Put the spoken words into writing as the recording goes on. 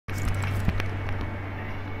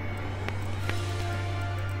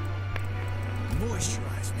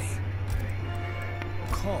moisturize me.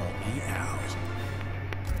 Call me out.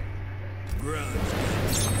 Grudge.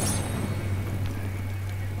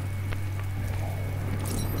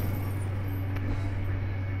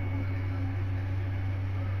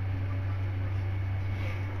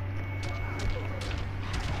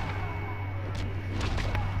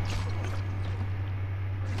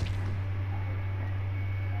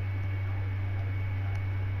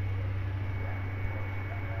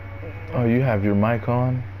 Oh, you have your mic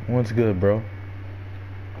on? What's good, bro?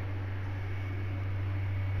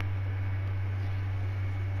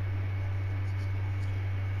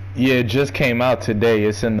 Yeah, it just came out today.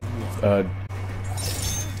 It's in the,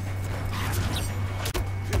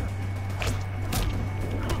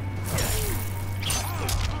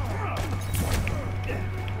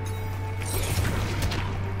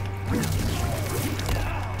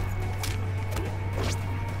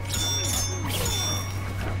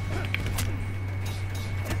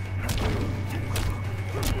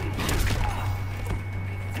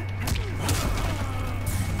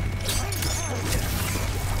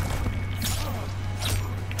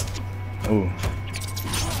 ooh.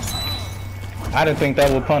 I didn't think that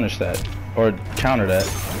would punish that or counter that.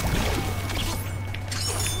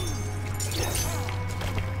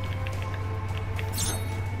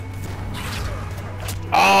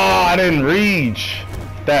 Oh, I didn't reach.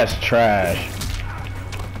 That's trash.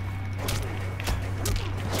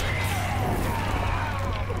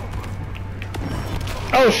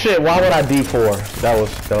 Oh shit, why would I D4? That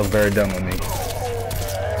was very dumb of me.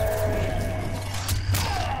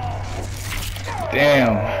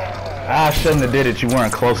 Damn, I shouldn't have did it. You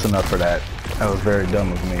weren't close enough for that. That was very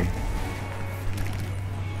dumb of me.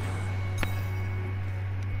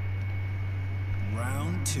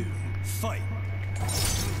 Round 2, fight.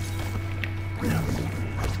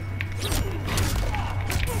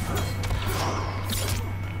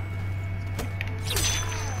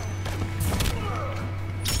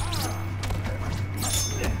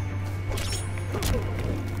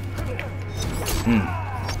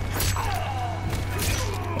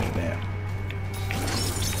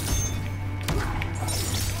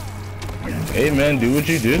 Hey man, do what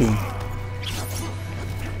you do.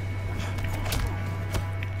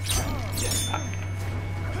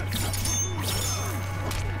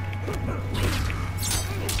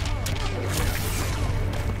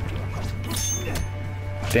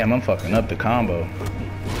 Damn, I'm fucking up the combo.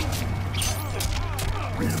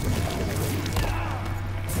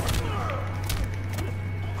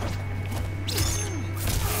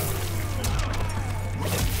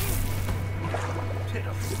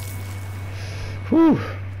 Whew.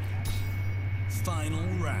 Final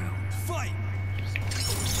round, fight.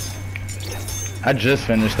 I just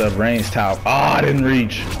finished up Rain's Tower. Oh, I didn't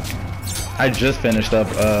reach. I just finished up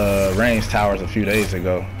Rain's Towers a few days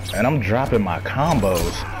ago, and I'm dropping my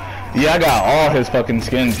combos. Yeah, I got all his fucking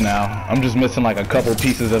skins now. I'm just missing like a couple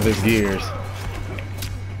pieces of his gears.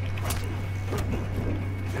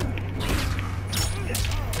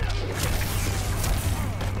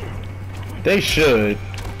 They should.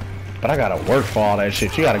 But I gotta work for all that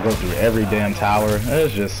shit. You gotta go through every damn tower.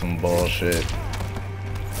 It's just some bullshit.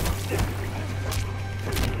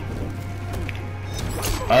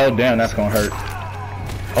 Oh damn, that's gonna hurt.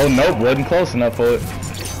 Oh nope, wasn't close enough for it.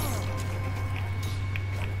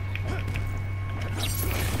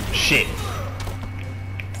 Shit.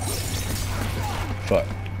 Fuck.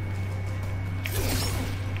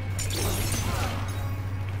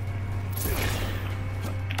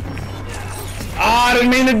 Oh, I didn't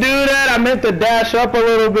mean to do that. I meant to dash up a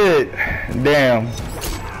little bit. Damn.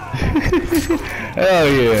 Hell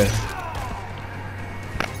yeah.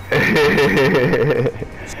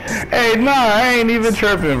 Hey, nah, I ain't even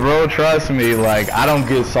tripping, bro. Trust me. Like, I don't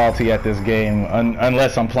get salty at this game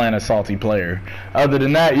unless I'm playing a salty player. Other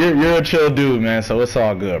than that, you're a chill dude, man. So it's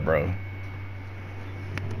all good, bro.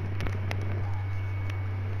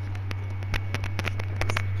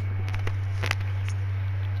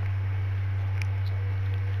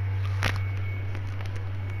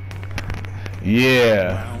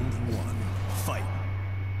 Yeah. Round 1, fight.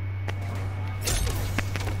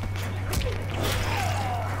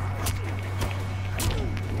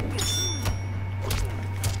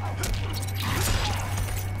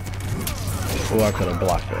 Oh, I could have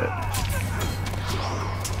blocked that.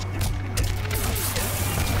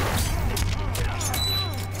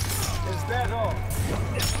 Is that all?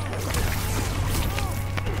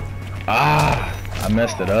 Ah, I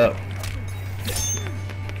messed it up.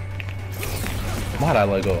 Why'd I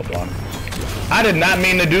let go of block? I did not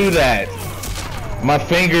mean to do that. My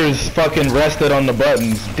fingers fucking rested on the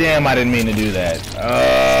buttons. Damn, I didn't mean to do that.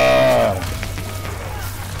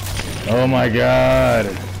 Oh my god.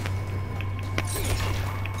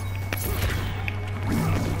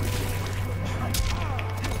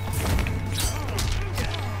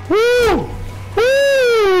 Woo!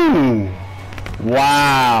 Woo!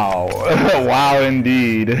 Wow. Wow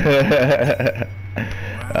indeed. That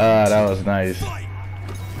was nice.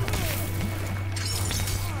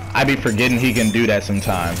 I be forgetting he can do that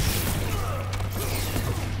sometimes.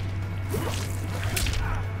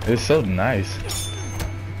 It's so nice.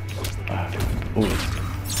 Ooh.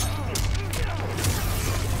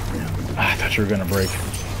 I thought you were gonna break.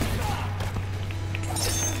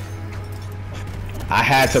 I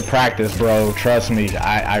had to practice, bro. Trust me.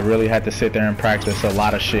 I really had to sit there and practice a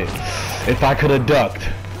lot of shit. If I could have ducked.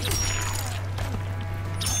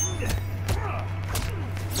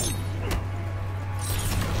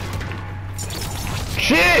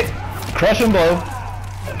 Shit! Crush and blow.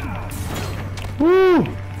 Woo!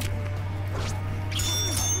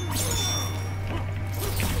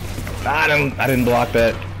 I didn't block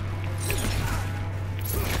that.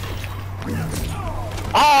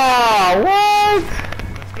 Ah, what?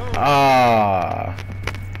 Ah,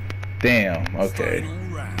 damn. Okay.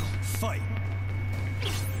 Fight.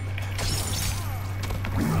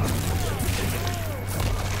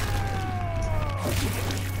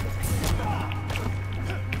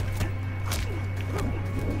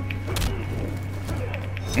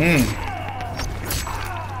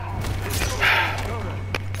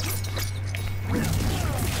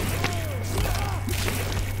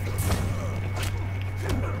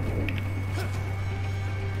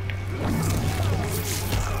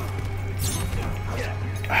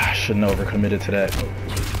 I shouldn't have overcommitted to that.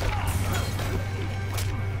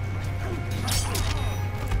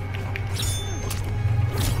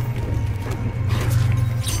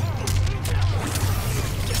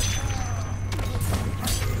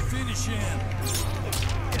 Finish him.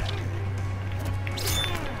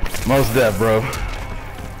 Most deaf, bro.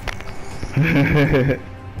 Rain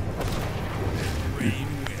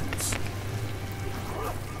wins.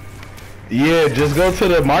 Yeah, just go to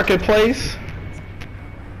the marketplace.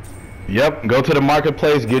 Yep, go to the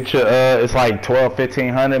marketplace, get your it's like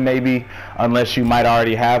 1500 maybe, unless you might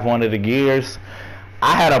already have one of the gears.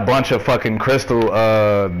 I had a bunch of fucking crystal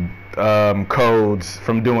codes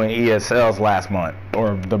from doing ESLs last month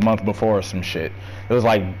or the month before or some shit. It was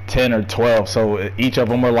like 10 or 12, so each of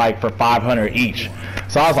them were like for 500 each.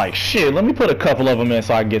 So I was like, shit, let me put a couple of them in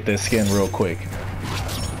so I can get this skin real quick.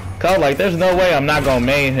 Cause like, there's no way I'm not gonna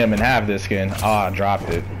main him and have this skin. Oh, I dropped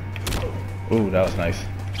it. Ooh, that was nice.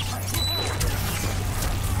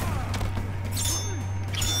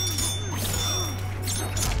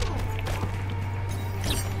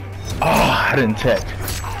 Oh, I didn't tech.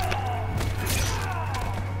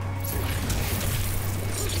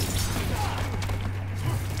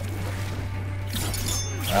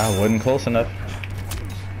 I wasn't close enough.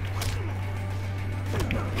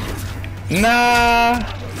 Nah,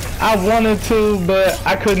 I wanted to, but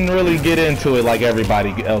I couldn't really get into it like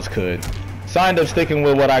everybody else could. So I ended up sticking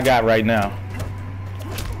with what I got right now.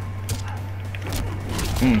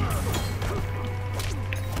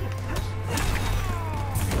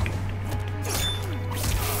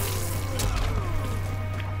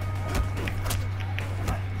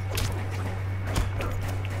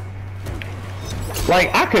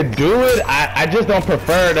 Like, I could do it, I just don't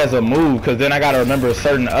prefer it as a move, because then I gotta remember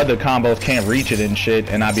certain other combos can't reach it and shit,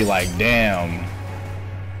 and I'd be like, damn.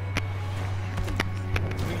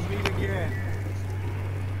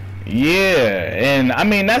 Yeah, and I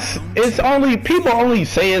mean, it's only, people only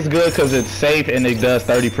say it's good because it's safe and it does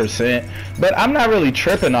 30%, but I'm not really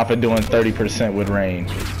tripping off of doing 30% with Rain,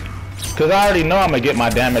 because I already know I'm gonna get my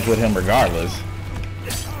damage with him regardless.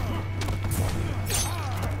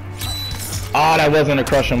 Oh, that wasn't a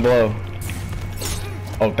crushing blow.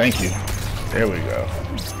 Oh, thank you. There we go.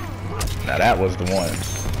 Now that was the one.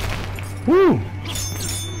 Woo!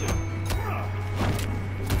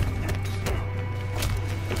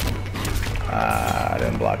 I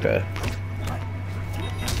didn't block that.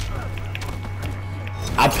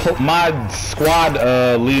 My squad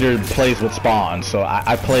leader plays with Spawn, so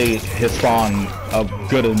I play his Spawn a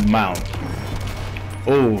good amount.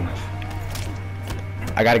 Ooh.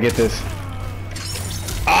 I gotta get this.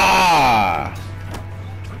 Ah!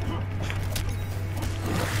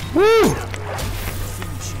 Woo!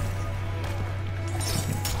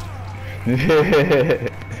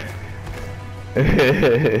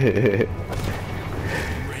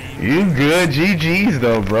 You good? GG's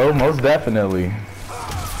though, bro. Most definitely.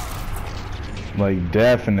 Like,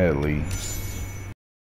 definitely.